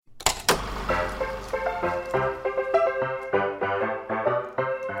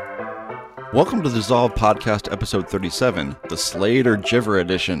Welcome to the Dissolve Podcast, episode 37, the Slade or Jiver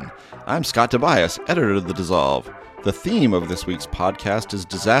edition. I'm Scott Tobias, editor of the Dissolve. The theme of this week's podcast is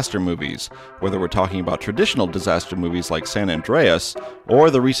disaster movies, whether we're talking about traditional disaster movies like San Andreas or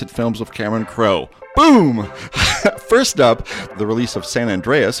the recent films of Cameron Crowe. Boom! First up, the release of San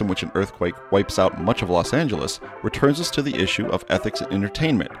Andreas, in which an earthquake wipes out much of Los Angeles, returns us to the issue of ethics in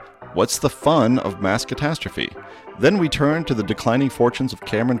entertainment. What's the fun of mass catastrophe? Then we turn to the declining fortunes of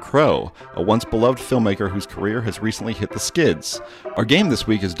Cameron Crowe, a once beloved filmmaker whose career has recently hit the skids. Our game this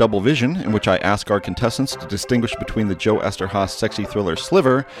week is Double Vision, in which I ask our contestants to distinguish between the Joe Eszterhas sexy thriller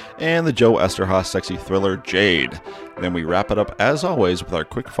Sliver and the Joe Eszterhas sexy thriller Jade. Then we wrap it up, as always, with our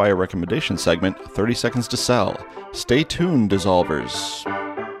quickfire recommendation segment, 30 Seconds to Sell. Stay tuned, Dissolvers.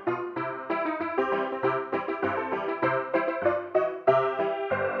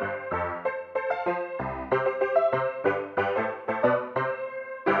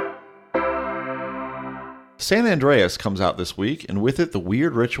 San Andreas comes out this week, and with it the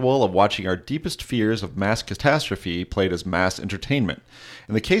weird ritual of watching our deepest fears of mass catastrophe played as mass entertainment.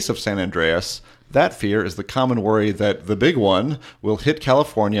 In the case of San Andreas, that fear is the common worry that the big one will hit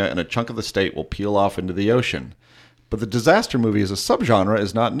California and a chunk of the state will peel off into the ocean. But the disaster movie as a subgenre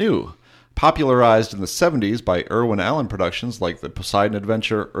is not new. Popularized in the 70s by Irwin Allen productions like The Poseidon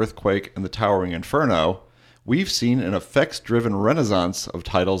Adventure, Earthquake, and The Towering Inferno, we've seen an effects-driven renaissance of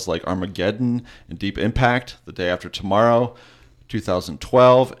titles like Armageddon and Deep Impact, The Day After Tomorrow,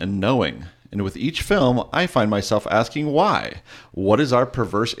 2012, and Knowing. And with each film, I find myself asking why. What is our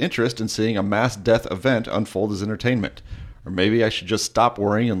perverse interest in seeing a mass death event unfold as entertainment? Or maybe I should just stop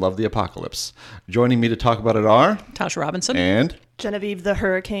worrying and love the apocalypse. Joining me to talk about it are... Tasha Robinson. And... Genevieve the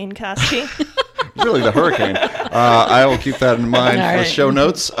Hurricane Caskey. Really, the hurricane. I will keep that in mind for show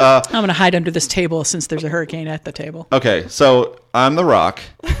notes. I'm going to hide under this table since there's a hurricane at the table. Okay, so I'm The Rock,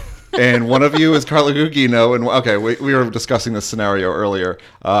 and one of you is Carla Gugino. And okay, we were discussing this scenario earlier,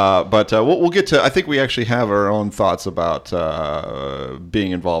 but we'll get to. I think we actually have our own thoughts about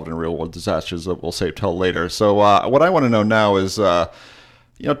being involved in real world disasters that we'll save till later. So what I want to know now is.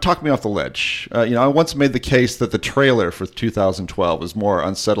 Talk me off the ledge. I once made the case that the trailer for 2012 is more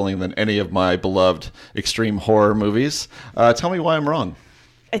unsettling than any of my beloved extreme horror movies. Tell me why I'm wrong.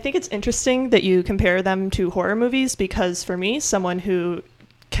 I think it's interesting that you compare them to horror movies because for me, someone who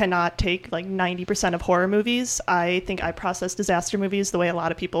cannot take like 90% of horror movies, I think I process disaster movies the way a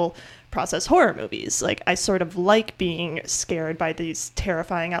lot of people process horror movies. Like I sort of like being scared by these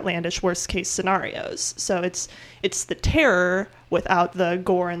terrifying, outlandish, worst case scenarios. So it's the terror without the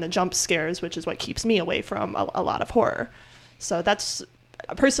gore and the jump scares, which is what keeps me away from a lot of horror. So that's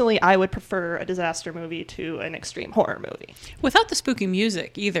personally, I would prefer a disaster movie to an extreme horror movie. Without the spooky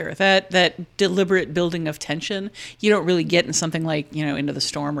music either, that deliberate building of tension, you don't really get in something like, Into the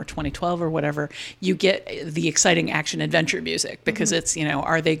Storm or 2012 or whatever. You get the exciting action adventure music because it's,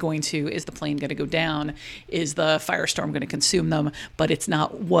 are they going to, is the plane going to go down? Is the firestorm going to consume them? But it's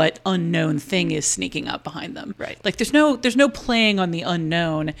not what unknown thing is sneaking up behind them. Right. Like there's no playing on the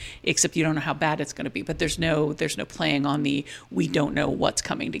unknown, except you don't know how bad it's going to be. But there's no playing on the we don't know what's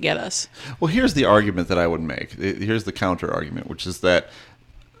coming to get us. Well, here's the argument that I would make. Here's the counter argument, which is that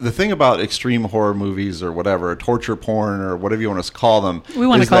the thing about extreme horror movies or whatever, torture porn or whatever you want to call them. We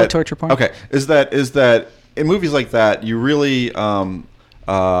want to call it torture porn. Okay. Is that in movies like that, you really,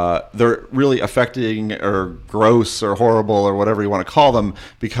 they're really affecting or gross or horrible or whatever you want to call them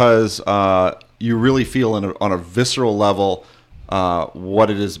because you really feel on a visceral level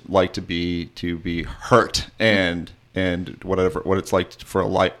what it is like to be hurt and what it's like for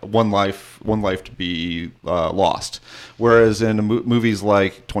one life to be lost. Whereas in movies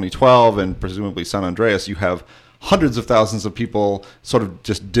like 2012 and presumably San Andreas, you have hundreds of thousands of people sort of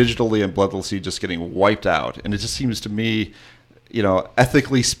just digitally and bloodlessly just getting wiped out. And it just seems to me,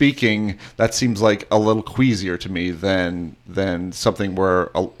 ethically speaking, that seems like a little queasier to me than something where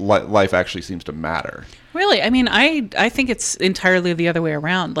life actually seems to matter. Really? I mean, I think it's entirely the other way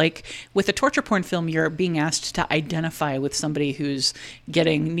around. Like, with a torture porn film, you're being asked to identify with somebody who's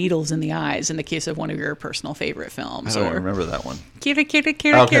getting needles in the eyes, in the case of one of your personal favorite films. I don't remember that one.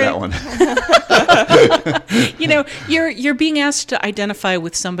 Kira. Okay, that one. You're being asked to identify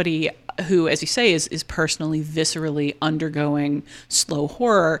with somebody who, as you say, is personally, viscerally undergoing slow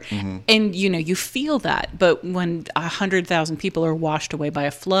horror. Mm-hmm. And, you feel that. But when 100,000 people are washed away by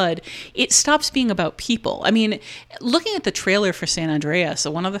a flood, it stops being about people. I mean, looking at the trailer for San Andreas,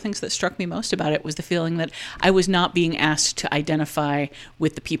 one of the things that struck me most about it was the feeling that I was not being asked to identify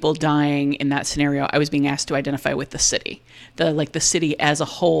with the people dying in that scenario. I was being asked to identify with the city, the city as a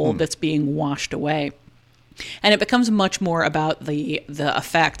whole that's being washed away. And it becomes much more about the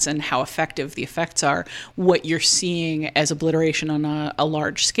effects and how effective the effects are, what you're seeing as obliteration on a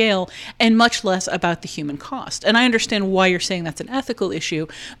large scale, and much less about the human cost. And I understand why you're saying that's an ethical issue,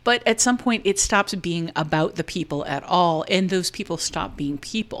 but at some point it stops being about the people at all, and those people stop being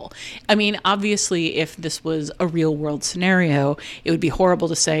people. I mean, obviously, if this was a real world scenario, it would be horrible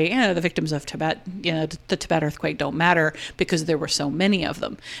to say, the victims of Tibet, the Tibet earthquake don't matter because there were so many of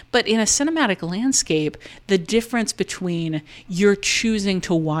them. But in a cinematic landscape, the difference between you're choosing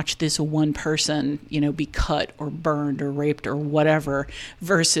to watch this one person, be cut or burned or raped or whatever,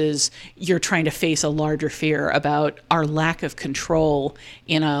 versus you're trying to face a larger fear about our lack of control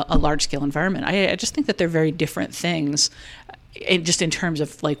in a large-scale environment. I just think that they're very different things, just in terms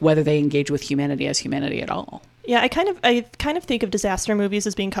of like whether they engage with humanity as humanity at all. Yeah, I kind of think of disaster movies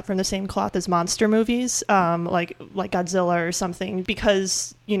as being cut from the same cloth as monster movies, like Godzilla or something,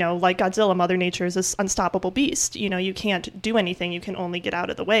 because, like Godzilla, Mother Nature is this unstoppable beast. You can't do anything, you can only get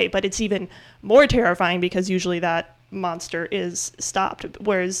out of the way. But it's even more terrifying because usually that monster is stopped.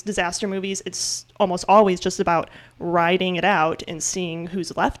 Whereas disaster movies, it's almost always just about riding it out and seeing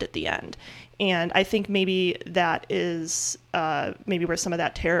who's left at the end. And I think maybe that is maybe where some of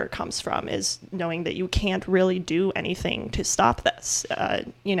that terror comes from, is knowing that you can't really do anything to stop this,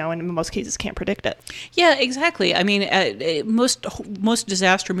 and in most cases can't predict it. Yeah, exactly. I mean, most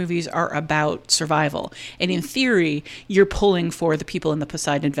disaster movies are about survival. And in theory, you're pulling for the people in the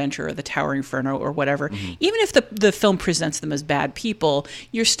Poseidon Adventure or the Tower Inferno or whatever. Mm-hmm. Even if the film presents them as bad people,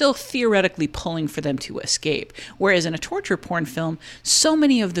 you're still theoretically pulling for them to escape. Whereas in a torture porn film, so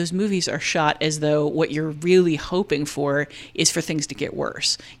many of those movies are shot as though what you're really hoping for is for things to get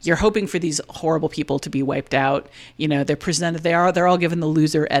worse. You're hoping for these horrible people to be wiped out. They're all given the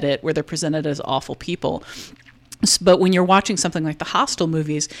loser edit where they're presented as awful people. But when you're watching something like the Hostel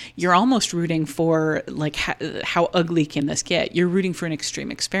movies, you're almost rooting for like how ugly can this get? You're rooting for an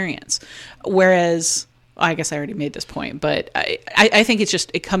extreme experience. Whereas, I guess I already made this point, but I think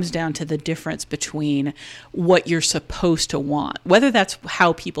it comes down to the difference between what you're supposed to want. Whether that's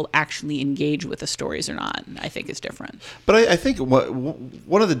how people actually engage with the stories or not, I think is different. But I think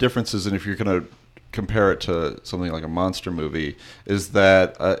one of the differences, and if you're going to compare it to something like a monster movie, is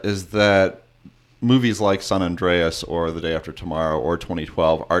that movies like San Andreas or The Day After Tomorrow or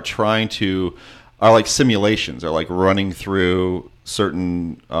 2012 are like simulations. They're like running through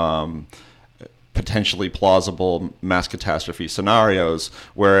certain potentially plausible mass catastrophe scenarios,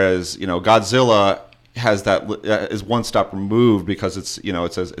 whereas Godzilla has that is one step removed because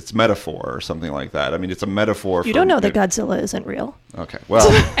it's metaphor or something like that. I mean, it's a metaphor. You don't know that Godzilla isn't real. Okay, well,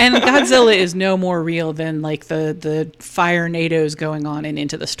 and Godzilla is no more real than like the fire nados going on in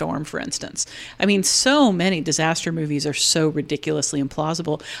Into the Storm, for instance. I mean, so many disaster movies are so ridiculously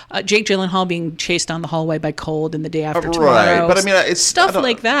implausible. Jake Gyllenhaal being chased down the hallway by cold in The Day After Tomorrow. Right, but I mean, it's stuff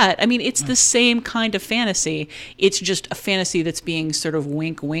like that. I mean, it's the same kind of fantasy. It's just a fantasy that's being sort of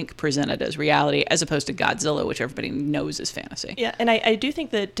wink presented as reality, as opposed to Godzilla, which everybody knows is fantasy. Yeah, and I do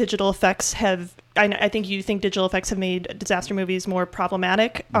think that digital effects have... I think you think digital effects have made disaster movies more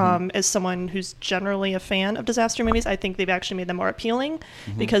problematic. As someone who's generally a fan of disaster movies, I think they've actually made them more appealing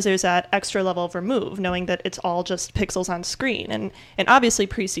because there's that extra level of remove, knowing that it's all just pixels on screen. And obviously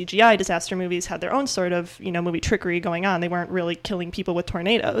pre-CGI disaster movies had their own sort of movie trickery going on. They weren't really killing people with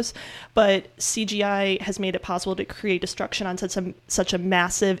tornadoes, but CGI has made it possible to create destruction on such a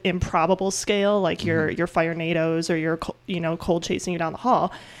massive, improbable scale, like your fire nados or your cold chasing you down the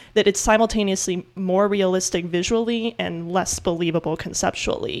hall, that it's simultaneously more realistic visually and less believable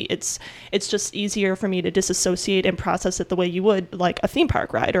conceptually. It's just easier for me to disassociate and process it the way you would like a theme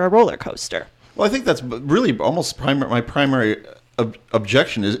park ride or a roller coaster. Well, I think that's really almost my primary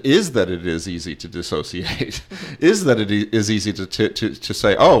objection is that it is easy to dissociate, is that it is easy to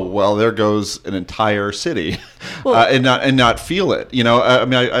say, oh, well, there goes an entire city, and not feel it. I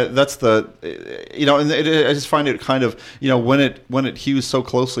mean, that's the, and I just find it kind of, when it hews so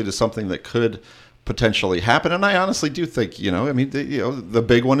closely to something that could potentially happen, and I honestly do think, I mean, the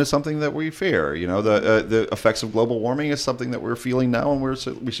big one is something that we fear. The effects of global warming is something that we're feeling now, and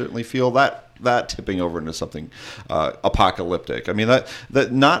we certainly feel that tipping over into something apocalyptic. I mean,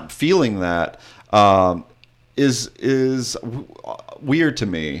 that not feeling that is weird to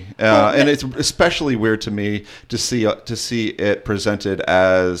me, and it's especially weird to me to see it presented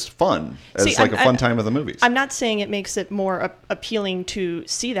as fun, as a fun time of the movies. I'm not saying it makes it more appealing to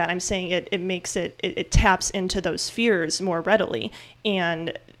see that. I'm saying it makes it taps into those fears more readily,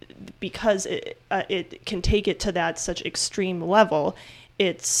 and because it can take it to that such extreme level,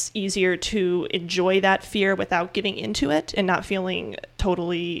 it's easier to enjoy that fear without giving into it and not feeling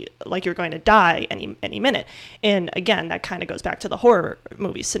totally like you're going to die any minute. And again, that kind of goes back to the horror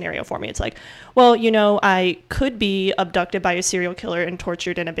movie scenario for me. It's like, well, I could be abducted by a serial killer and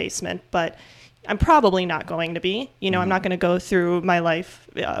tortured in a basement, but I'm probably not going to be. I'm not going to go through my life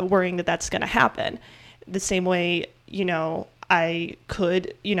worrying that that's going to happen. The same way, I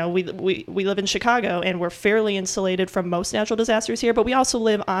could, we live in Chicago and we're fairly insulated from most natural disasters here, but we also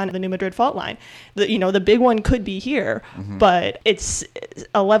live on the New Madrid fault line. The big one could be here, but it's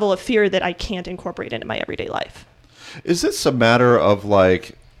a level of fear that I can't incorporate into my everyday life. Is this a matter of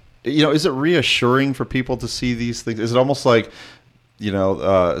like, is it reassuring for people to see these things? Is it almost like,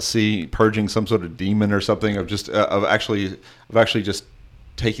 see purging some sort of demon or something of actually just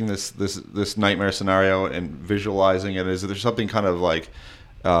taking this nightmare scenario and visualizing it? Is there something kind of like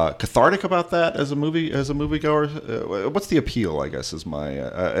cathartic about that as a moviegoer? What's the appeal? I guess is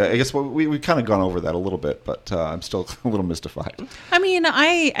my. I guess we've kind of gone over that a little bit, but I'm still a little mystified. I mean,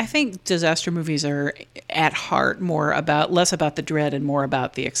 I think disaster movies are at heart less about the dread and more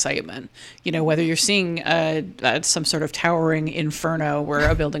about the excitement. Whether you're seeing some sort of towering inferno where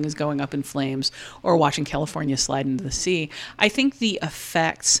a building is going up in flames or watching California slide into the sea, I think the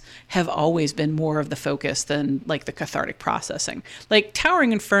effects have always been more of the focus than like the cathartic processing. Like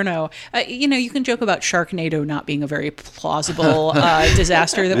towering inferno, you can joke about Sharknado not being a very plausible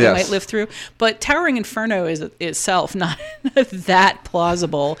disaster that we might live through, but towering inferno is itself not that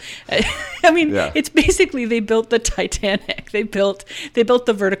plausible. I mean, it's basically they built the Titanic. They built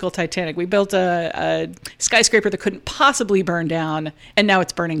the vertical Titanic. We built a skyscraper that couldn't possibly burn down, and now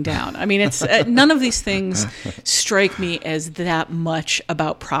it's burning down. I mean, it's none of these things strike me as that much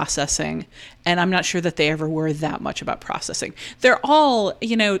about processing. And I'm not sure that they ever were that much about processing. They're all,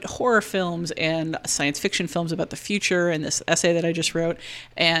 horror films and science fiction films about the future, and this essay that I just wrote,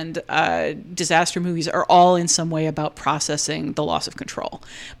 and disaster movies are all in some way about processing the loss of control.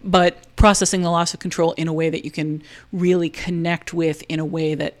 But processing the loss of control in a way that you can really connect with in a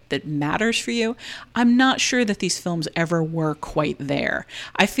way that matters for you. I'm not sure that these films ever were quite there.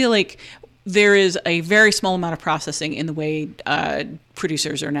 I feel like there is a very small amount of processing in the way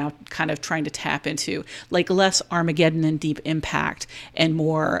producers are now kind of trying to tap into, like less Armageddon and Deep Impact and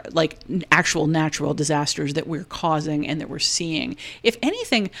more like actual natural disasters that we're causing and that we're seeing. If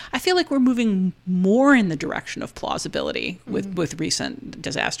anything, I feel like we're moving more in the direction of plausibility with recent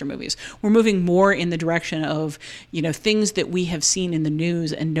disaster movies. We're moving more in the direction of, things that we have seen in the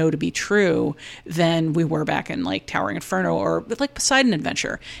news and know to be true than we were back in like Towering Inferno, or like Poseidon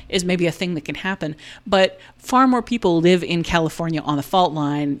Adventure is maybe a thing that can happen. But far more people live in California on the fault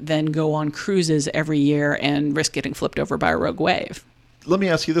line than go on cruises every year and risk getting flipped over by a rogue wave. Let me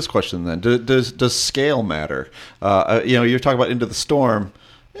ask you this question then: Does scale matter? You're talking about Into the Storm.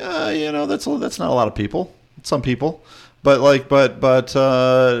 That's not a lot of people. Some people, but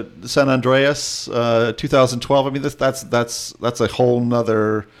San Andreas, 2012. I mean, that's a whole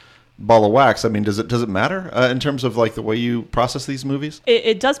nother ball of wax. I mean, does it matter in terms of like the way you process these movies?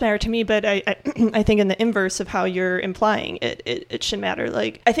 It does matter to me, but I think in the inverse of how you're implying it should matter.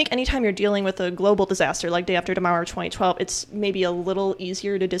 Like, I think anytime you're dealing with a global disaster like Day After Tomorrow or 2012, it's maybe a little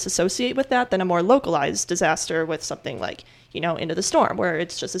easier to disassociate with that than a more localized disaster with something like, Into the Storm, where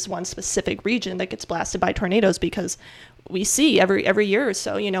it's just this one specific region that gets blasted by tornadoes, because we see every year or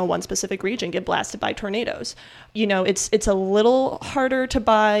so, one specific region get blasted by tornadoes. It's a little harder to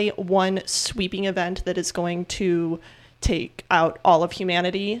buy one sweeping event that is going to take out all of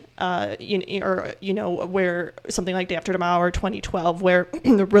humanity, where something like Day After Tomorrow or 2012, where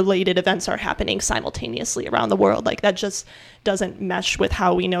the related events are happening simultaneously around the world. Like, that just doesn't mesh with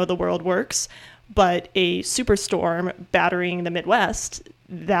how we know the world works. But a superstorm battering the Midwest,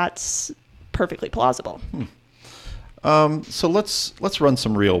 that's perfectly plausible. So let's run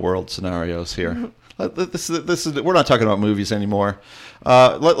some real world scenarios here. This is we're not talking about movies anymore.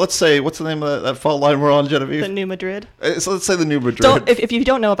 Let's say, what's the name of that fault line we're on, Genevieve? The New Madrid. So let's say the New Madrid. If you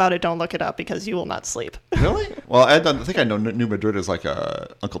don't know about it, don't look it up, because you will not sleep. Really? Well, I think I know New Madrid is like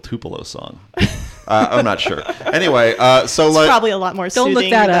a Uncle Tupelo song. I'm not sure. Anyway, so it's like probably a lot more soothing. Don't look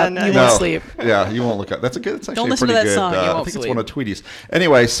that up. You won't sleep. Yeah, you won't look up. That's a good. It's actually don't listen pretty to that good. Song. You won't I think sleep. it's one of Tweety's.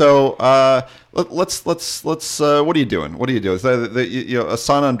 Anyway, so let's. What are you doing? What are you doing? Is that a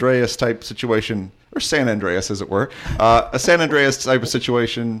San Andreas type situation? Or San Andreas, as it were. A San Andreas type of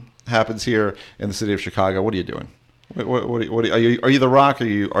situation happens here in the city of Chicago. What are you doing? What are you the Rock, or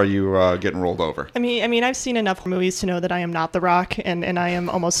are you getting rolled over? I mean, I've seen enough movies to know that I am not the Rock, and I am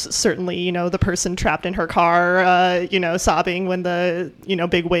almost certainly, the person trapped in her car, sobbing when the,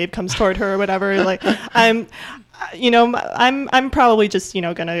 big wave comes toward her or whatever. Like, I'm probably just,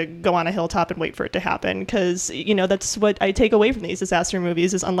 gonna go on a hilltop and wait for it to happen, because, that's what I take away from these disaster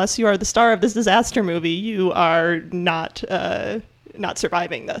movies is unless you are the star of this disaster movie, you are not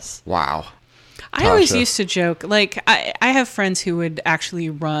surviving this. Wow. I always used to joke, like, I have friends who would actually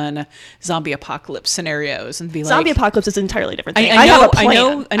run zombie apocalypse scenarios and be like... Zombie apocalypse is an entirely different thing. I have a I plan.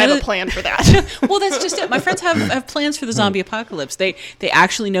 know I have a plan for that. Well, that's just it. My friends have plans for the zombie apocalypse. They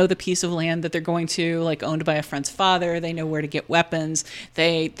actually know the piece of land that they're going to, like, owned by a friend's father. They know where to get weapons.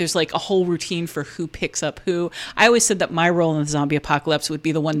 There's, like, a whole routine for who picks up who. I always said that my role in the zombie apocalypse would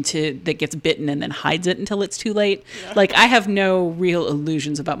be the one that gets bitten and then hides it until it's too late. Yeah. Like, I have no real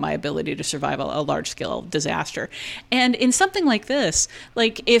illusions about my ability to survive a large-scale disaster. And in something like this,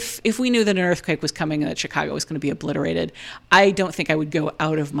 like if we knew that an earthquake was coming and that Chicago was going to be obliterated, I don't think I would go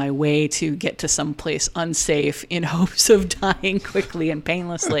out of my way to get to some place unsafe in hopes of dying quickly and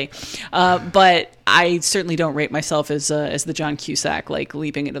painlessly. But I certainly don't rate myself as the John Cusack, like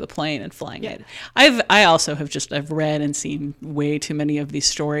leaping into the plane and flying it. I also have read and seen way too many of these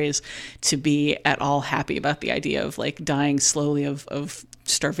stories to be at all happy about the idea of like dying slowly of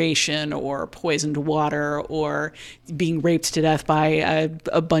starvation or poisoned water or being raped to death by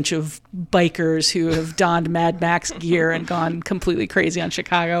a bunch of bikers who have donned Mad Max gear and gone completely crazy on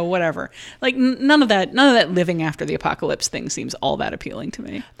Chicago, whatever. Like none of that living after the apocalypse thing seems all that appealing to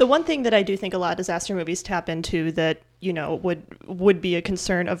me. The one thing that I do think a lot of disaster movies tap into that, would be a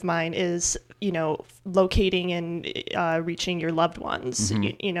concern of mine is, locating and reaching your loved ones,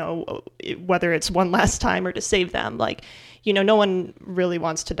 whether it's one last time or to save them. Like, no one really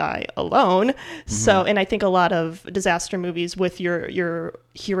wants to die alone. Mm-hmm. So, and I think a lot of disaster movies with your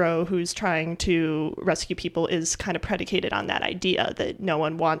hero who's trying to rescue people is kind of predicated on that idea that no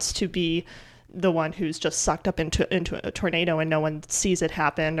one wants to be the one who's just sucked up into a tornado and no one sees it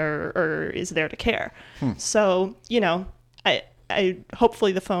happen or is there to care. So, I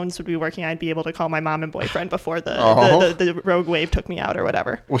hopefully the phones would be working. I'd be able to call my mom and boyfriend before the rogue wave took me out or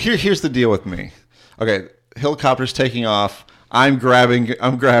whatever. Well, here's the deal with me. Okay, helicopter's taking off. I'm grabbing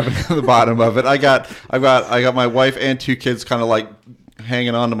the bottom of it. I got my wife and two kids kind of like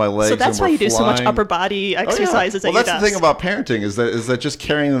hanging onto my legs. So that's why you do so much upper body exercises. Well, that's the thing about parenting is that just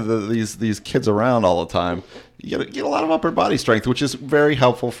carrying these kids around all the time, you get a lot of upper body strength, which is very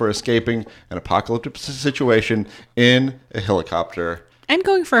helpful for escaping an apocalyptic situation in a helicopter. And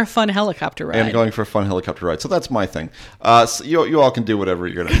going for a fun helicopter ride. So that's my thing. So you all can do whatever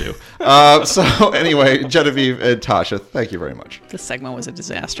you're going to do. So anyway, Genevieve and Tasha, thank you very much. This segment was a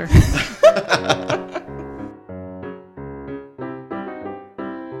disaster.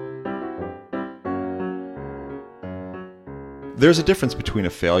 There's a difference between a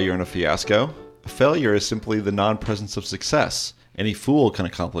failure and a fiasco. A failure is simply the non-presence of success. Any fool can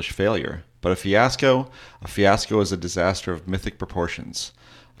accomplish failure. But a fiasco is a disaster of mythic proportions.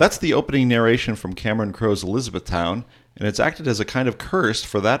 That's the opening narration from Cameron Crowe's Elizabethtown, and it's acted as a kind of curse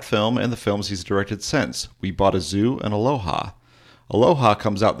for that film and the films he's directed since, We Bought a Zoo and Aloha. Aloha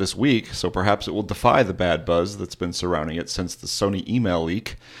comes out this week, so perhaps it will defy the bad buzz that's been surrounding it since the Sony email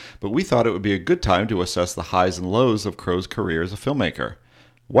leak, but we thought it would be a good time to assess the highs and lows of Crowe's career as a filmmaker.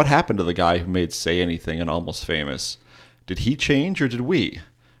 What happened to the guy who made Say Anything and Almost Famous? Did he change or did we?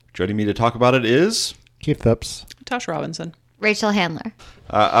 Joining me to talk about it is... Keith Phipps. Tosh Robinson. Rachel Handler.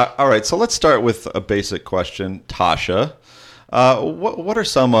 All right, so let's start with a basic question. Tasha, what are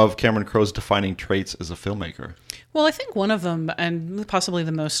some of Cameron Crowe's defining traits as a filmmaker? Well, I think one of them, and possibly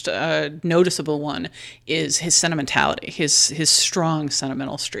the most noticeable one, is his sentimentality, his strong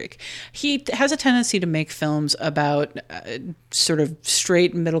sentimental streak. He has a tendency to make films about sort of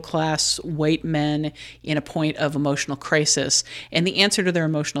straight middle-class white men in a point of emotional crisis, and the answer to their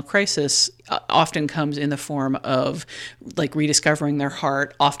emotional crisis often comes in the form of like rediscovering their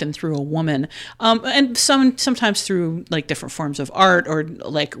heart, often through a woman, and sometimes through like different forms of art or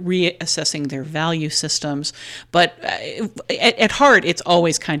like reassessing their value systems. But at heart, it's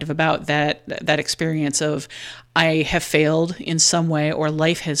always kind of about that experience of I have failed in some way, or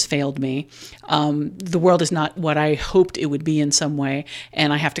life has failed me. The world is not what I hoped it would be in some way,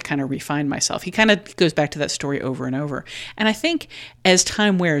 and I have to kind of refine myself. He kind of goes back to that story over and over. And I think as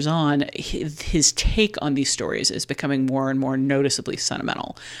time wears on, his take on these stories is becoming more and more noticeably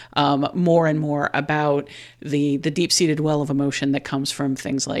sentimental, more and more about the deep-seated well of emotion that comes from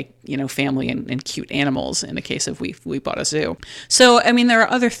things like, family and cute animals in the case of We Bought a Zoo. So, I mean, there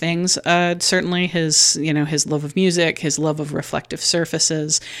are other things. Certainly his love of music, his love of reflective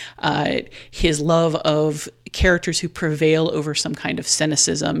surfaces, his love of characters who prevail over some kind of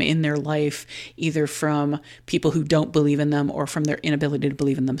cynicism in their life, either from people who don't believe in them or from their inability to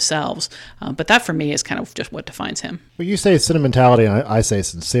believe in themselves. But that for me is kind of just what defines him. Well, you say sentimentality, and I say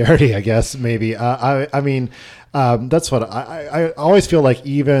sincerity, I guess, maybe. I mean, that's what I always feel like,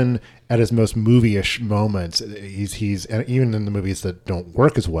 even at his most movie-ish moments, he's and even in the movies that don't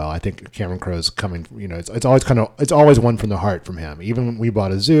work as well, I think Cameron Crowe's coming, it's always one from the heart from him. Even when We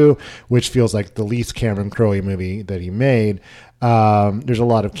Bought a Zoo, which feels like the least Cameron Crowe movie that he made, there's a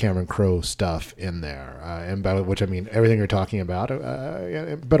lot of Cameron Crowe stuff in there, and by which I mean everything you're talking about.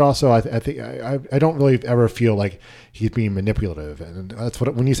 But also, I think I don't really ever feel like he's being manipulative, and that's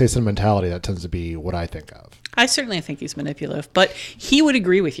what, when you say sentimentality, that tends to be what I think of. I certainly think he's manipulative, but he would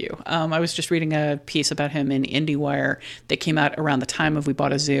agree with you. I was just reading a piece about him in IndieWire that came out around the time of We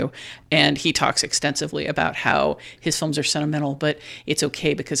Bought a Zoo, and he talks extensively about how his films are sentimental, but it's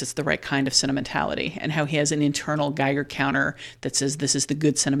okay because it's the right kind of sentimentality, and how he has an internal Geiger counter that says this is the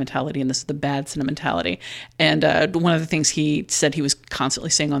good sentimentality and this is the bad sentimentality. And one of the things he said he was constantly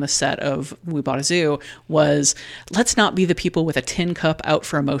saying on the set of We Bought a Zoo was, let's not be the people with a tin cup out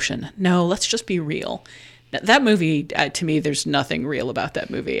for emotion. No, let's just be real. That movie, to me, there's nothing real about that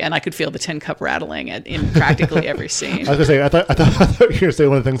movie, and I could feel the tin cup rattling in practically every scene. I was going to say, I thought you were going to say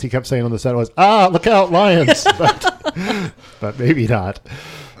one of the things he kept saying on the set was, look out, lions! but maybe not.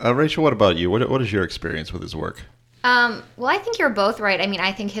 Rachel, what about you? What is your experience with his work? Well, I think you're both right. I mean,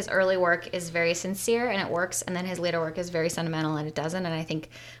 I think his early work is very sincere and it works, and then his later work is very sentimental and it doesn't. And I think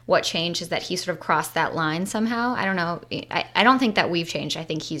what changed is that he sort of crossed that line somehow. I don't know. I don't think that we've changed. I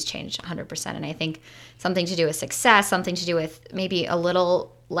think he's changed 100%. And I think something to do with success, something to do with maybe a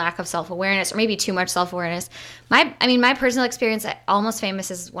little lack of self-awareness, or maybe too much self-awareness. My personal experience, Almost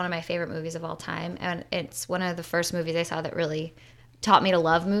Famous is one of my favorite movies of all time. And it's one of the first movies I saw that really taught me to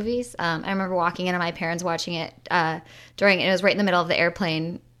love movies. I remember walking in on my parents watching it it was right in the middle of the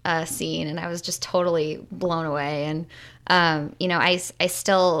airplane scene, and I was just totally blown away. And I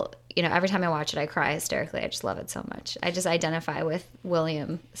still, every time I watch it, I cry hysterically. I just love it so much. I just identify with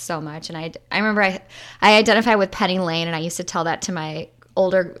William so much, and I remember I identify with Penny Lane, and I used to tell that to my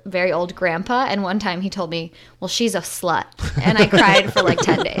very old grandpa, and one time he told me, well, she's a slut, and I cried for like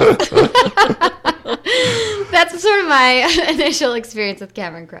 10 days. That's sort of my initial experience with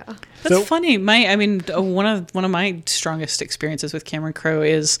Cameron Crowe. That's funny. One of my strongest experiences with Cameron Crowe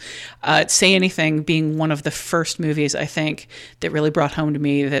is Say Anything being one of the first movies, I think, that really brought home to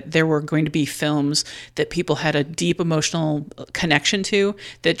me that there were going to be films that people had a deep emotional connection to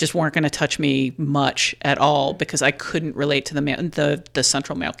that just weren't going to touch me much at all because I couldn't relate to the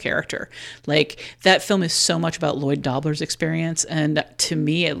central male character. Like, that film is so much about Lloyd Dobler's experience, and to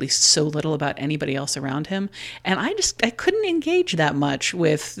me, at least, so little about anybody else around him. And I couldn't engage that much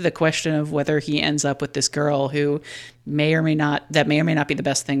with the question of whether he ends up with this girl who may or may not be the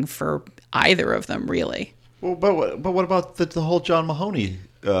best thing for either of them, really. Well, but what about the whole John Mahoney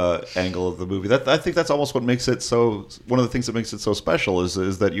angle of the movie? I think that's almost what makes it so. One of the things that makes it so special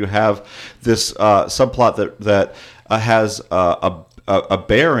is that you have this subplot that has a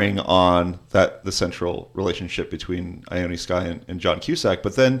bearing on the central relationship between Ione Skye and John Cusack.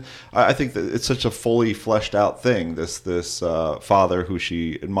 But then I think that it's such a fully fleshed out thing. This father who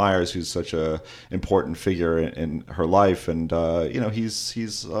she admires, who's such a important figure in her life, and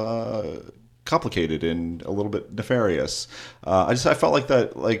he's complicated and a little bit nefarious. I felt like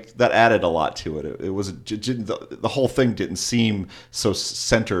that added a lot to it. The whole thing didn't seem so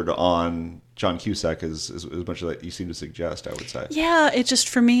centered on John Cusack as much as you seem to suggest, I would say. Yeah, it just,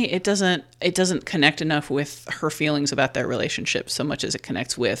 for me, it doesn't connect enough with her feelings about that relationship so much as it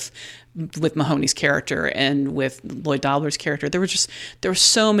connects with Mahoney's character and with Lloyd Dobler's character. There were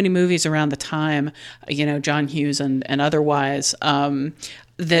so many movies around the time, John Hughes and otherwise,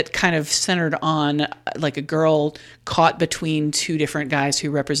 that kind of centered on like a girl caught between two different guys who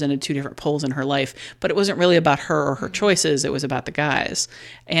represented two different poles in her life, but it wasn't really about her or her choices. It was about the guys.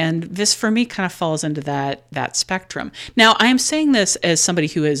 And this, for me, kind of falls into that spectrum. Now, I am saying this as somebody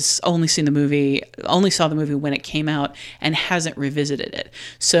who has only saw the movie when it came out and hasn't revisited it.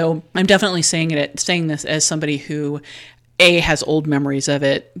 So I'm definitely saying this as somebody who has old memories of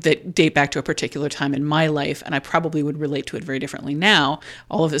it that date back to a particular time in my life, and I probably would relate to it very differently now.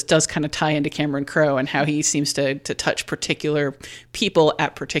 All of this does kind of tie into Cameron Crowe and how he seems to touch particular people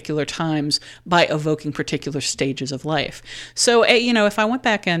at particular times by evoking particular stages of life. So, if I went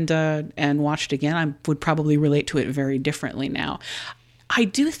back and watched it again, I would probably relate to it very differently now. I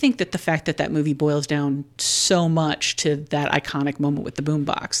do think that the fact that that movie boils down so much to that iconic moment with the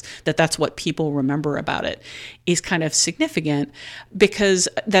boombox, that's what people remember about it, is kind of significant, because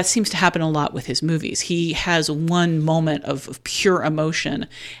that seems to happen a lot with his movies. He has one moment of pure emotion,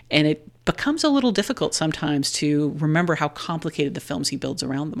 and it becomes a little difficult sometimes to remember how complicated the films he builds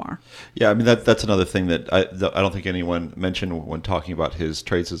around them are. Yeah, I mean, that's another thing that I don't think anyone mentioned when talking about his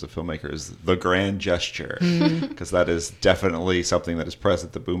traits as a filmmaker is the grand gesture, because that is definitely something that is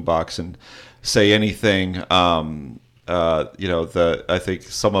present at the boombox and Say Anything. I think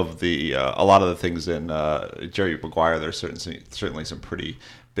some of the a lot of the things in Jerry Maguire, there's certainly some pretty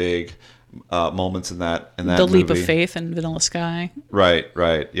big moments in that the movie. Leap of Faith and Vanilla Sky. Right.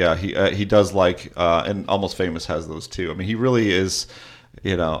 Yeah, he does like, and Almost Famous has those too. I mean, he really is.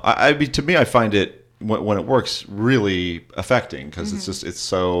 I mean, to me, I find it when it works really affecting, because it's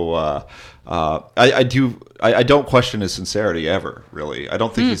so. I don't question his sincerity ever. Really, I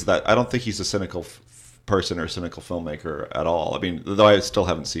don't think he's that. I don't think he's a cynical person or cynical filmmaker at all. I mean, though I still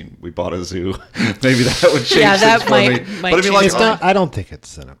haven't seen We Bought a Zoo. Maybe that would change. Yeah, that might. But I mean, like, it's not, I don't think it's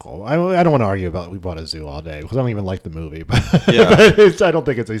cynical. I don't want to argue about We Bought a Zoo all day, because I don't even like the movie. But, I don't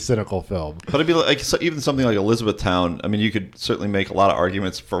think it's a cynical film. But I mean, like, so even something like Elizabethtown. I mean, you could certainly make a lot of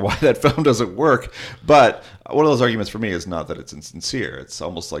arguments for why that film doesn't work. But one of those arguments for me is not that it's insincere. It's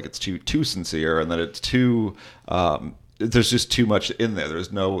almost like it's too sincere, and that it's too. There's just too much in there.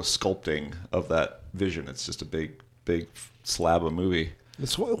 There's no sculpting of that vision. It's just a big slab of movie.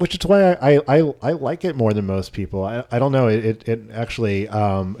 Which is why I like it more than most people. I don't know. It actually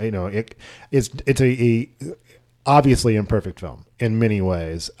it's a obviously imperfect film in many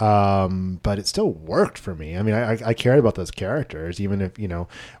ways, but it still worked for me. I mean, I cared about those characters, even if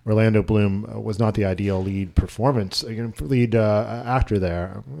Orlando Bloom was not the ideal lead actor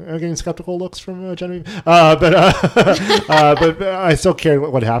there. I'm getting skeptical looks from Genevieve, but I still cared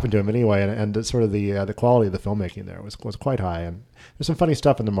what happened to him anyway, and sort of the quality of the filmmaking there was quite high, and there's some funny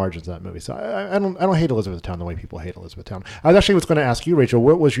stuff in the margins of that movie. So I don't hate Elizabethtown the way people hate Elizabethtown. I was going to ask you, Rachel,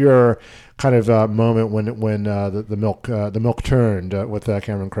 what was your kind of moment when the milk turned with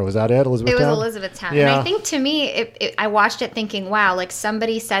Cameron Crowe? Was that it, Elizabethtown? It was Elizabethtown. Yeah. And I think to me, I watched it thinking, wow, like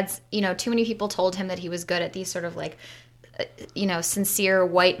somebody said, too many people told him that he was good at these sort of like, sincere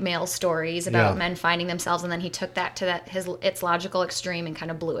white male stories about men finding themselves, and then he took that to its logical extreme and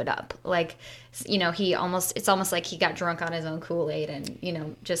kind of blew it up. Like, it's almost like he got drunk on his own Kool-Aid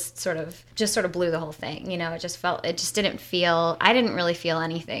and just sort of blew the whole thing. I didn't really feel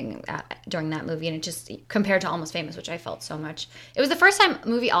anything during that movie, and it just, compared to Almost Famous, which I felt so much. It was the first time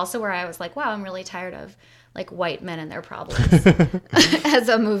movie also where I was like, wow, I'm really tired of like white men and their problems as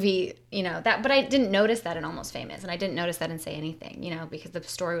a movie, but I didn't notice that in Almost Famous, and I didn't notice that in Say Anything, because the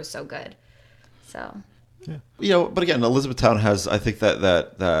story was so good. So, yeah. But again, Elizabethtown has, I think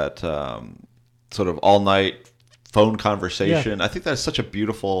that sort of all night phone conversation. Yeah. I think that's such a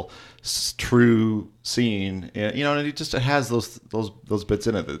beautiful, true scene, and it has those bits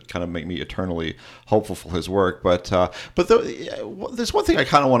in it that kind of make me eternally hopeful for his work. But there's one thing I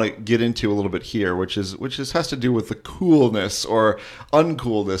kind of want to get into a little bit here, which has to do with the coolness or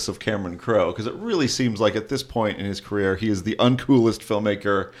uncoolness of Cameron Crowe, because it really seems like at this point in his career he is the uncoolest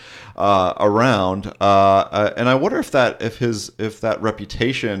filmmaker around, and I wonder if that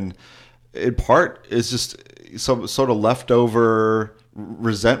reputation in part is just some sort of leftover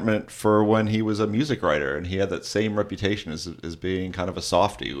resentment for when he was a music writer, and he had that same reputation as being kind of a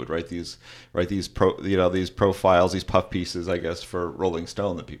softie who would write these profiles, these puff pieces, I guess, for Rolling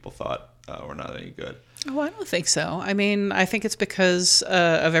Stone that people thought were not any good. Oh, I don't think so. I mean, I think it's because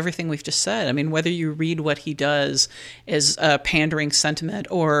of everything we've just said. I mean, whether you read what he does as pandering sentiment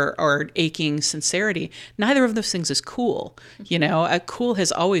or aching sincerity, neither of those things is cool. Cool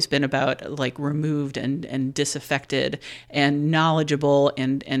has always been about like removed and disaffected and knowledgeable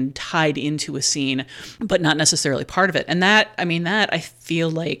and tied into a scene, but not necessarily part of it. And that I feel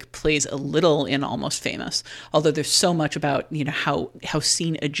like plays a little in Almost Famous, although there's so much about, how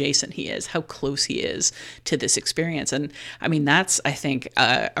scene adjacent he is, how close he is to this experience. And I mean, that's, I think,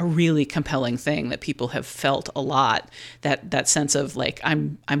 a really compelling thing that people have felt a lot, that sense of like,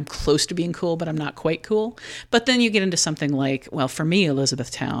 I'm close to being cool, but I'm not quite cool. But then you get into something like, well, for me,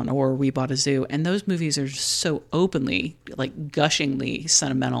 Elizabethtown or We Bought a Zoo, and those movies are just so openly, like gushingly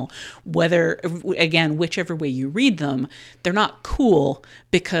sentimental, whether, again, whichever way you read them, they're not cool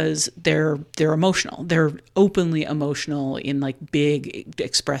because they're emotional. They're openly emotional in like big,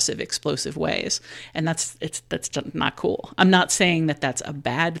 expressive, explosive ways. And that's not cool. I'm not saying that that's a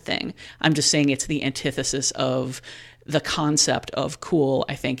bad thing. I'm just saying it's the antithesis of the concept of cool,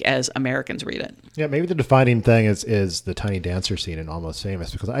 I think, as Americans read it. Yeah, maybe the defining thing is the tiny dancer scene in Almost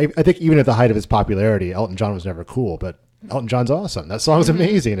Famous, because I think even at the height of his popularity, Elton John was never cool, but Elton John's awesome. That song's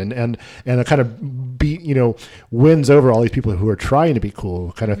amazing, and it kind of wins over all these people who are trying to be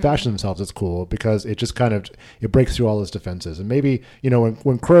cool, kind of fashion themselves as cool, because it just kind of it breaks through all his defenses. And maybe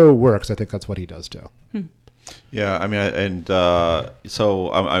when Crowe works, I think that's what he does too. Yeah, I mean,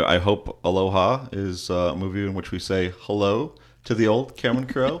 so I hope Aloha is a movie in which we say hello to the old Cameron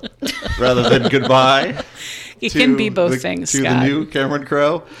Crowe rather than goodbye. It can be both things, to Scott. the new Cameron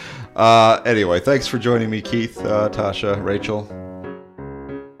Crowe. Anyway, thanks for joining me, Keith, Tasha, Rachel.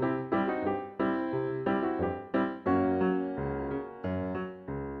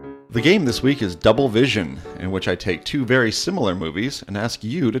 The game this week is Double Vision, in which I take two very similar movies and ask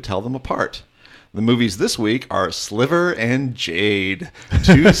you to tell them apart. The movies this week are Sliver and Jade,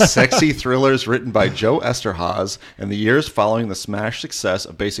 two sexy thrillers written by Joe Eszterhas in the years following the smash success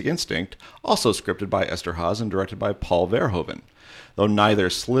of Basic Instinct, also scripted by Eszterhas and directed by Paul Verhoeven. Though neither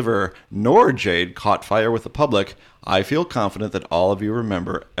Sliver nor Jade caught fire with the public, I feel confident that all of you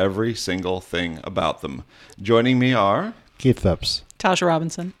remember every single thing about them. Joining me are Keith Phipps, Tasha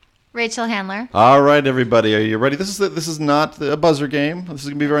Robinson. Rachel Handler. All right, everybody, are you ready? This is not a buzzer game. This is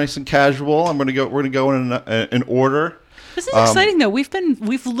gonna be very nice and casual. We're gonna go in order. This is exciting, though.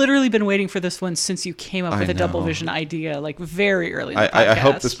 We've literally been waiting for this one since you came up with a double vision idea, like very early in the podcast. I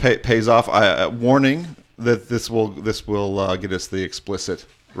hope this pays off. Warning that this will get us the explicit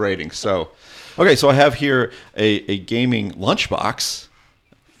rating. So, okay, so I have here a gaming lunchbox.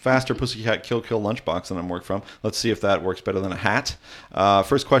 Faster Pussycat Kill lunchbox that I'm working from. Let's see if that works better than a hat.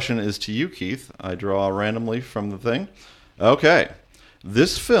 First question is to you, Keith. I draw randomly from the thing. Okay.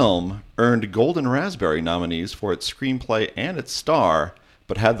 This film earned Golden Raspberry nominees for its screenplay and its star,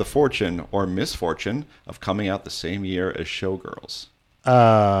 but had the fortune or misfortune of coming out the same year as Showgirls.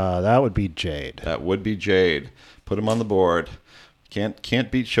 That would be Jade. That would be Jade. Put him on the board. Can't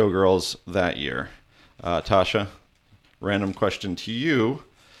beat Showgirls that year. Tasha, random question to you.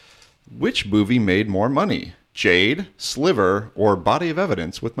 Which movie made more money? Jade, Sliver, or Body of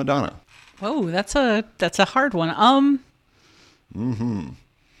Evidence with Madonna? Whoa, that's a hard one. All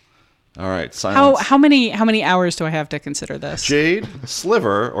right, silence. How many hours do I have to consider this? Jade,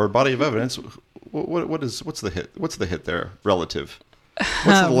 Sliver, or Body of Evidence? What's the hit? What's the hit there? Relative.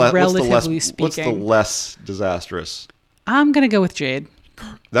 Relatively speaking. What's the less disastrous? I'm gonna go with Jade.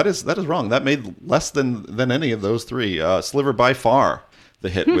 That is wrong. That made less than any of those three. Sliver by far the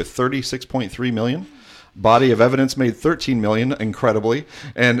hit with $36.3 million. Body of Evidence made $13 million, incredibly,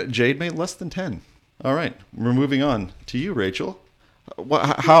 and Jade made less than 10. All right, we're moving on to you, Rachel.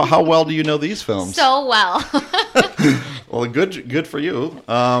 How well do you know these films? So well. Well, good for you.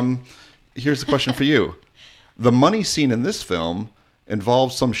 Here's the question for you. The money scene in this film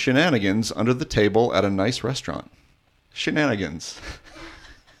involves some shenanigans under the table at a nice restaurant. Shenanigans.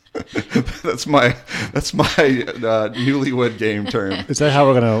 That's my newlywed game term. Is that how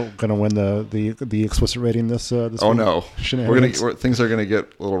we're gonna win the explicit rating this Oh week? no, things are gonna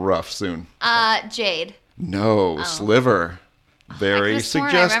get a little rough soon. Jade. No, Sliver. Very I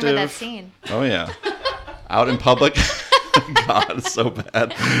suggestive. I remember that scene. Oh yeah, out in public. God, it's so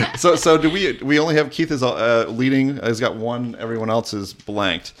bad. So do we only have Keith is leading? He's got one. Everyone else is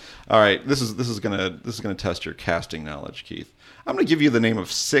blanked. All right, this is gonna test your casting knowledge, Keith. I'm gonna give you the name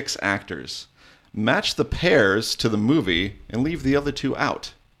of 6 actors. Match the pairs to the movie and leave the other 2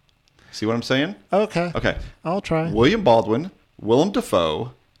 out. See what I'm saying? Okay. Okay. I'll try. William Baldwin, Willem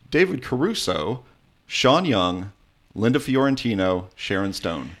Dafoe, David Caruso, Sean Young, Linda Fiorentino, Sharon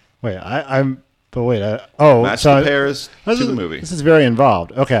Stone. Wait, match the pairs to the movie. This is very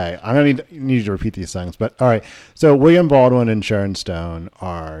involved. Okay, I'm gonna need you to repeat these things. But all right, so William Baldwin and Sharon Stone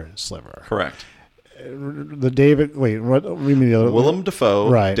are Sliver. Correct. Read me the other. Willem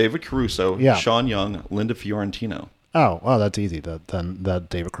Dafoe, right. David Caruso, Yeah. Sean Young, Linda Fiorentino. Oh, well, that's easy. That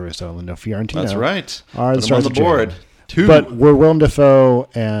David Caruso and Linda Fiorentino. That's right. Are the Put them on stars the of Jade. board. 2. But were Willem Dafoe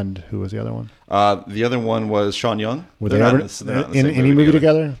and who was the other one? The other one was Sean Young. Were They're they not ever in the in same any movie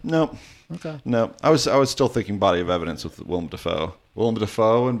together? No. Okay. No. I was still thinking Body of Evidence with Willem Dafoe. Willem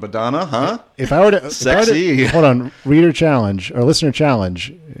Dafoe and Madonna, huh? If I were to Sexy. hold on, reader challenge or listener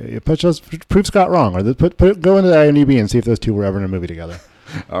challenge, prove Scott wrong, or go into the IMDb and see if those two were ever in a movie together.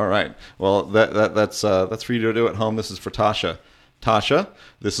 All right. Well, that's for you to do at home. This is for Tasha. Tasha,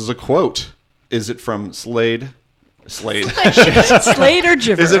 this is a quote. Is it from Slade? Slade or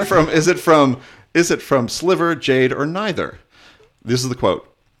Jiver? Is it from Sliver, Jade, or neither? This is the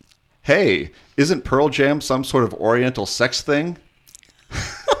quote. Hey, isn't Pearl Jam some sort of Oriental sex thing?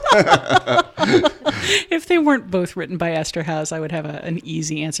 If they weren't both written by Eszterhas, I would have an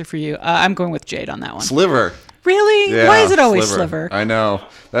easy answer for you. I'm going with Jade on that one. Sliver. Really? Yeah, Why is it always Sliver? I know.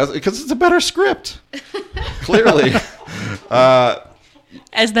 That's because it's a better script. Clearly.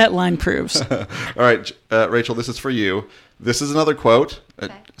 As that line proves. All right, Rachel, this is for you. This is another quote.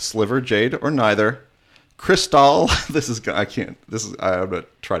 Okay. Sliver, Jade, or neither. Crystal. I'm going to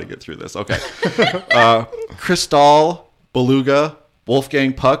try to get through this. Okay. Crystal, Beluga,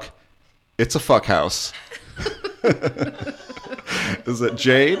 Wolfgang Puck. It's a fuck house. Is it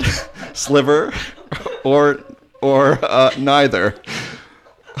Jade, Sliver, or neither?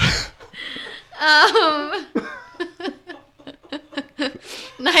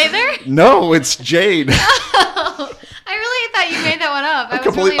 Neither? No, it's Jade. Oh, I really thought you made that one up. I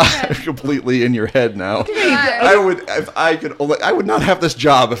was really impressed. Completely in your head now. God. I would not have this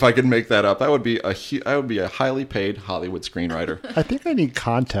job if I could make that up. I would be a highly paid Hollywood screenwriter. I think I need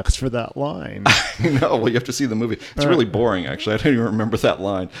context for that line. No, well, you have to see the movie. It's really boring, actually. I don't even remember that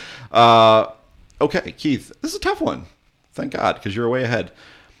line. Okay, Keith, this is a tough one. Thank God, because you're way ahead.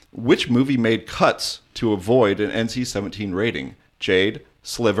 Which movie made cuts to avoid an NC-17 rating? Jade,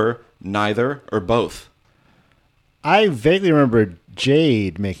 Sliver, neither, or both? I vaguely remember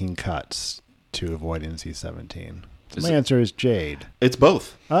Jade making cuts to avoid NC-17. So my answer is Jade. It's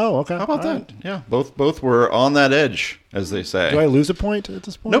both. Oh, okay. How about that? Yeah, both were on that edge, as they say. Do I lose a point at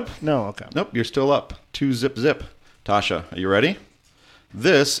this point? Nope. No, okay. Nope, you're still up. 2 zip zip. Tasha, are you ready?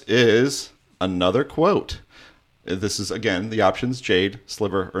 This is another quote. This is, again, the options Jade,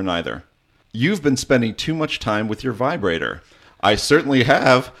 Sliver, or neither. You've been spending too much time with your vibrator. I certainly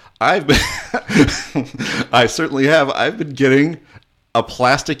have. I've been getting a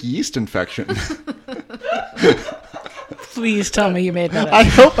plastic yeast infection. Please tell me you made that up.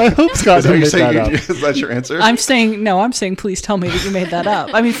 I hope Scott made that up. Is that your answer? I'm saying please tell me that you made that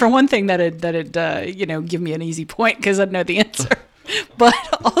up. I mean, for one thing, that'd give me an easy point because I'd know the answer. But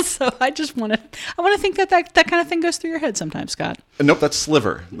also, I want to think that kind of thing goes through your head sometimes, Scott. Nope, that's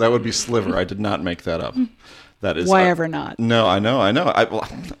Sliver. That would be Sliver. I did not make that up. That is why ever not? No, I know.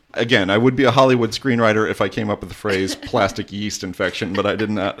 Again, I would be a Hollywood screenwriter if I came up with the phrase "plastic yeast infection," but I did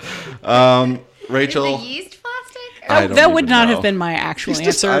not. Rachel, Is it yeast plastic? That would not have been my actual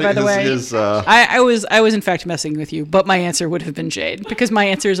answer, by the way. I was in fact messing with you, but my answer would have been Jade because my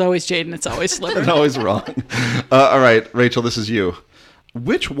answer is always Jade and it's always Sliver. I'm always wrong. All right, Rachel, this is you.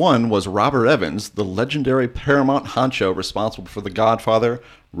 Which one was Robert Evans, the legendary Paramount honcho responsible for The Godfather,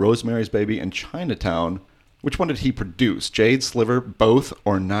 Rosemary's Baby, and Chinatown? Which one did he produce? Jade, Sliver, both,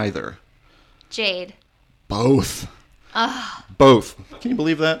 or neither? Jade. Both. Both. Can you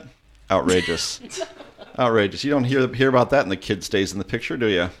believe that? Outrageous. Outrageous. You don't hear about that in The Kid Stays in the Picture, do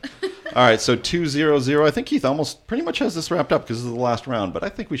you? All right, so 2-0-0. I think Keith almost pretty much has this wrapped up because this is the last round, but I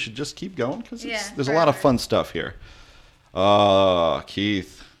think we should just keep going because there's a lot of fun stuff here.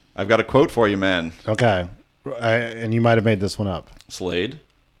 Keith, I've got a quote for you, man. Okay. And you might have made this one up. Slade?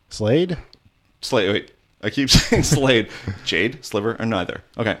 Slade? Wait. I keep saying Slade. Jade, Sliver, or neither.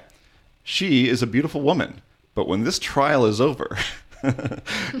 Okay. She is a beautiful woman, but when this trial is over,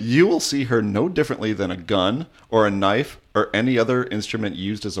 you will see her no differently than a gun or a knife or any other instrument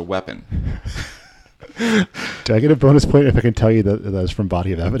used as a weapon. Do I get a bonus point if I can tell you that that's from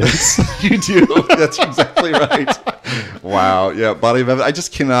Body of Evidence? You do. That's exactly right. Wow. Yeah, Body of Evidence. I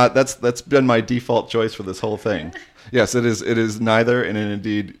just cannot. That's been my default choice for this whole thing. Yes, it is. It is neither, and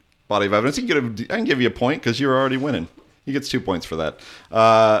indeed Body of Evidence. I can give you a point because you're already winning. He gets 2 points for that.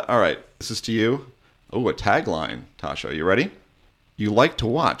 All right. This is to you. Oh, a tagline. Tasha, are you ready? You like to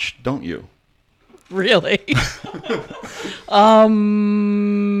watch, don't you? Really?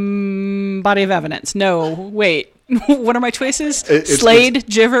 Body of Evidence. No, wait. What are my choices? Slade,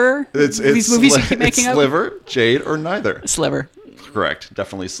 Jiver. These movies you keep making up. Sliver, Jade, or neither. Sliver. Correct.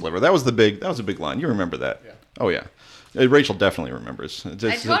 Definitely Sliver. That was a big line. You remember that? Yeah. Oh yeah. Rachel definitely remembers. It's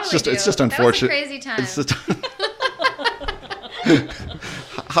just unfortunate. That was a crazy time. It's just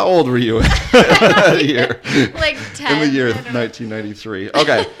How old were you in that year? Like 10. In the year 1993.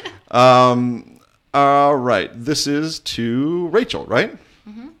 Okay. All right. This is to Rachel, right?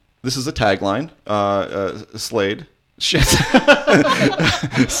 Mm-hmm. This is a tagline. Slade. Shit.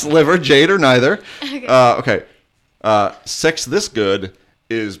 Sliver, Jade, or neither. Okay. Sex this good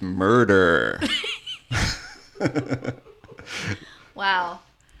is murder. Wow.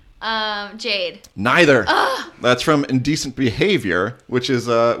 Jade. Neither. That's from Indecent Behavior, which is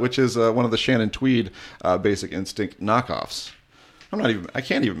one of the Shannon Tweed Basic Instinct knockoffs. I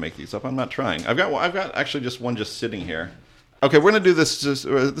can't even make these up. I'm not trying. I've got actually just one just sitting here. Okay, we're gonna do this. This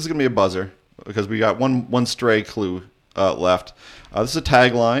is gonna be a buzzer because we got one stray clue left. This is a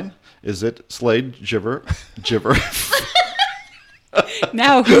tagline, Is it Slade, Jiver?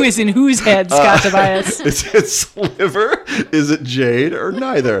 Now who is in whose head, Scott Tobias? Is it Sliver? Is it Jade? Or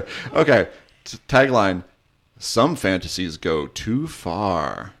neither? Okay. Tagline. Some fantasies go too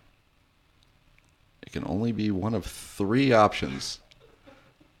far. It can only be one of 3 options.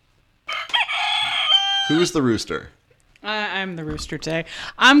 Who's the rooster? I'm the rooster today.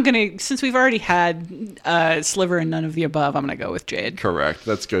 I'm going to, since we've already had Sliver and none of the above, I'm going to go with Jade. Correct.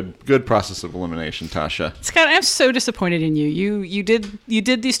 That's good. Good process of elimination, Tasha. Scott, I'm so disappointed in you. You did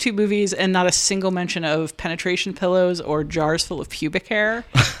these 2 movies and not a single mention of penetration pillows or jars full of pubic hair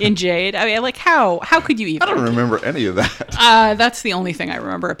in Jade. I mean, like, how could you even? I don't remember any of that. That's the only thing I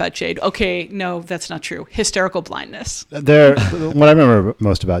remember about Jade. Okay, no, that's not true. Hysterical blindness. What I remember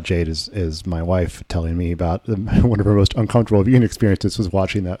most about Jade is my wife telling me about one of her most uncomfortable viewing experiences was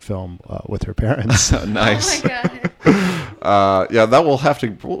watching that film with her parents. Nice. Oh my God. Yeah, that will have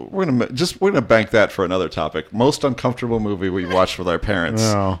to. We're gonna bank that for another topic. Most uncomfortable movie we watched with our parents.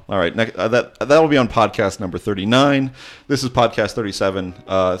 Oh. All right, that will be on podcast number 39. This is podcast 37.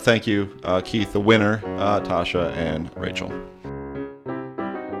 Thank you, Keith, the winner, Tasha, and Rachel.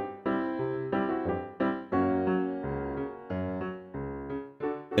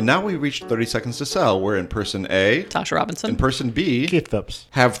 And now we reached 30 seconds to sell. We're in person A. Tasha Robinson. In person B. Keith Phipps.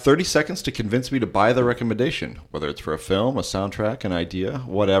 Have 30 seconds to convince me to buy the recommendation, whether it's for a film, a soundtrack, an idea,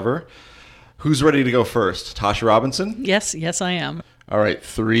 whatever. Who's ready to go first? Tasha Robinson? Yes, I am. All right,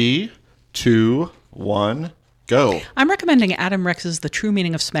 3, 2, 1, go. I'm recommending Adam Rex's The True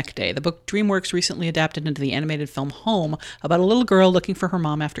Meaning of Smek Day, the book DreamWorks recently adapted into the animated film Home, about a little girl looking for her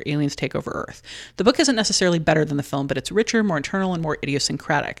mom after aliens take over Earth. The book isn't necessarily better than the film, but it's richer, more internal, and more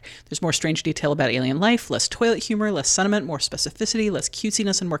idiosyncratic. There's more strange detail about alien life, less toilet humor, less sentiment, more specificity, less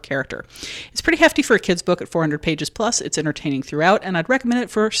cutesiness, and more character. It's pretty hefty for a kid's book at 400 pages plus. It's entertaining throughout, and I'd recommend it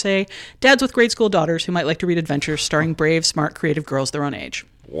for, say, dads with grade school daughters who might like to read adventures starring brave, smart, creative girls their own age.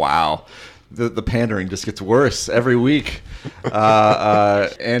 Wow. The pandering just gets worse every week.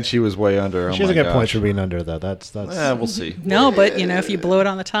 And she was way under. She doesn't get points for being under, though. That's. We'll see. No, but if you blow it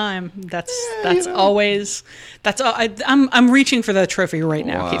on the time, that's always. I'm reaching for that trophy right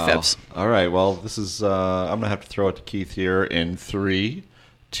now, Wow. Keith Phipps. All right. Well, this is. I'm gonna have to throw it to Keith here in 3,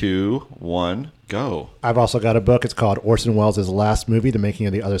 2, 1, go. I've also got a book. It's called Orson Welles' Last Movie, The Making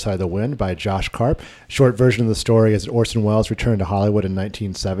of the Other Side of the Wind by Josh Karp. Short version of the story is that Orson Welles returned to Hollywood in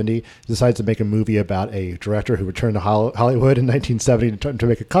 1970. He decides to make a movie about a director who returned to Hollywood in 1970 to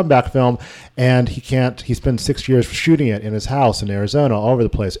make a comeback film, and he spends 6 years shooting it in his house in Arizona, all over the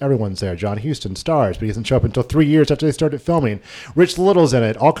place. Everyone's there. John Huston stars, but he doesn't show up until 3 years after they started filming. Rich Little's in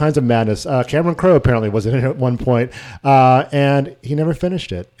it. All kinds of madness. Cameron Crowe apparently was in it at one point, and he never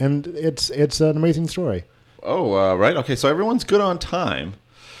finished it. And it's an amazing story. Oh, right. Okay, so everyone's good on time.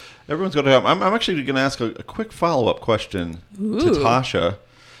 I'm actually going to ask a quick follow-up question to Tasha.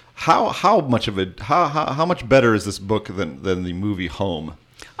 How much better is this book than the movie Home?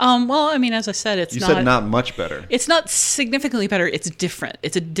 Well, I mean, as I said, You said not much better. It's not significantly better. It's different.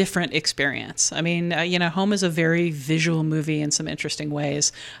 It's a different experience. I mean, Home is a very visual movie in some interesting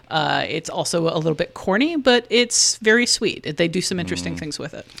ways. It's also a little bit corny, but it's very sweet. They do some interesting things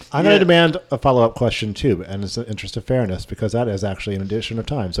with it. I'm going to demand a follow-up question, too, and it's in the interest of fairness, because that is actually an addition of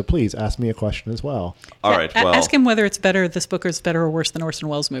time. So please ask me a question as well. All right, well. Ask him whether this book is better or worse than Orson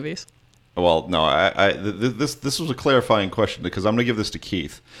Welles movies. Well, no, this was a clarifying question because I'm going to give this to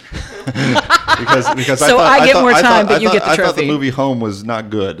Keith. because so I get more time, but you get the trophy. I thought the movie Home was not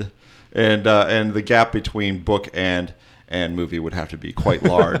good, and the gap between book and movie would have to be quite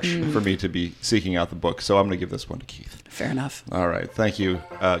large for me to be seeking out the book. So I'm going to give this one to Keith. Fair enough. All right, thank you,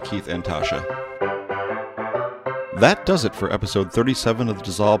 Keith and Tasha. That does it for episode 37 of the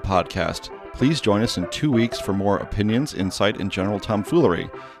Dissolve podcast. Please join us in 2 weeks for more opinions, insight, and general tomfoolery.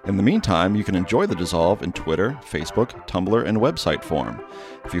 In the meantime, you can enjoy the Dissolve in Twitter, Facebook, Tumblr, and website form.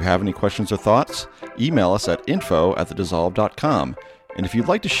 If you have any questions or thoughts, email us at info@thedissolve.com. And if you'd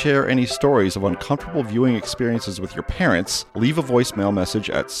like to share any stories of uncomfortable viewing experiences with your parents, leave a voicemail message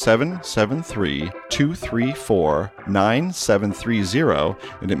at 773-234-9730,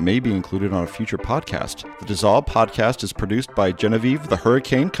 and it may be included on a future podcast. The Dissolve podcast is produced by Genevieve the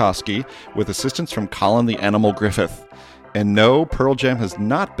Hurricane Koski, with assistance from Colin the Animal Griffith. And no, Pearl Jam has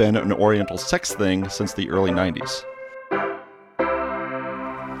not been an Oriental sex thing since the early 90s.